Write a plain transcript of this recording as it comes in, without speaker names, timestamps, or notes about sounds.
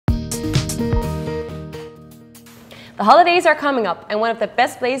The holidays are coming up, and one of the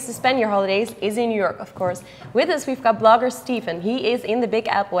best places to spend your holidays is in New York, of course. With us, we've got blogger Stephen. He is in the Big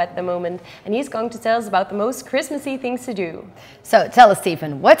Apple at the moment, and he's going to tell us about the most Christmassy things to do. So tell us,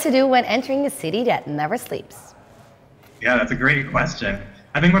 Stephen, what to do when entering a city that never sleeps? Yeah, that's a great question.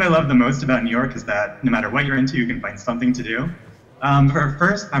 I think what I love the most about New York is that no matter what you're into, you can find something to do. For a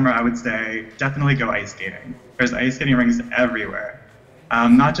first-timer, I would say definitely go ice skating. There's ice skating rinks everywhere.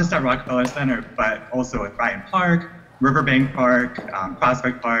 Not just at Rockefeller Center, but also at Bryant Park, Riverbank Park,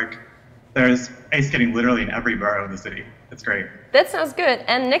 Prospect Park. There's ice skating literally in every borough of the city. It's great. That sounds good.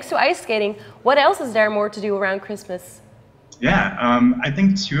 And next to ice skating, what else is there more to do around Christmas? Yeah, I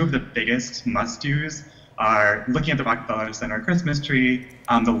think two of the biggest must-dos are looking at the Rockefeller Center Christmas tree.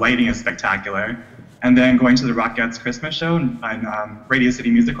 The lighting is spectacular. And then going to the Rockettes Christmas show on Radio City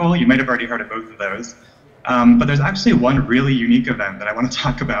Music Hall. You might have already heard of both of those. But there's actually one really unique event that I want to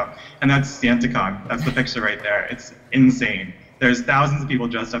talk about, and that's Santacon. That's the picture right there. It's insane. There's thousands of people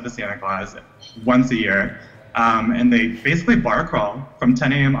dressed up as Santa Claus once a year, and they basically bar crawl from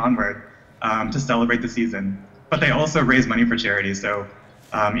 10 a.m. onward to celebrate the season. But they also raise money for charities, so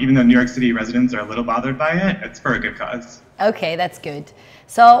even though New York City residents are a little bothered by it, it's for a good cause. Okay, that's good.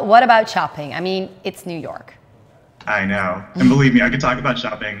 So what about shopping? I mean, it's New York. I know, and believe me, I could talk about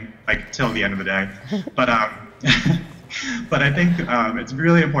shopping like till the end of the day. But but I think it's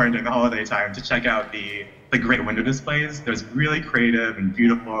really important during the holiday time to check out the great window displays. There's really creative and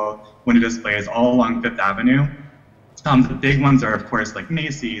beautiful window displays all along Fifth Avenue. The big ones are, of course, like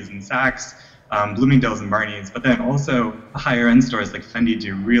Macy's and Saks, Bloomingdale's and Barney's, but then also higher end stores like Fendi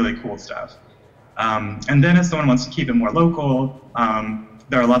do really cool stuff. And then if someone wants to keep it more local,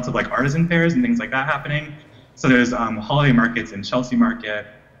 there are lots of like artisan fairs and things like that happening. So there's holiday markets in Chelsea Market,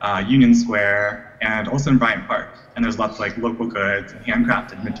 Union Square, and also in Bryant Park. And there's lots of like local goods, and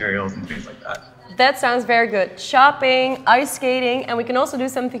handcrafted materials, and things like that. That sounds very good. Shopping, ice skating, and we can also do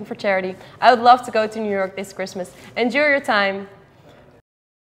something for charity. I would love to go to New York this Christmas. Enjoy your time.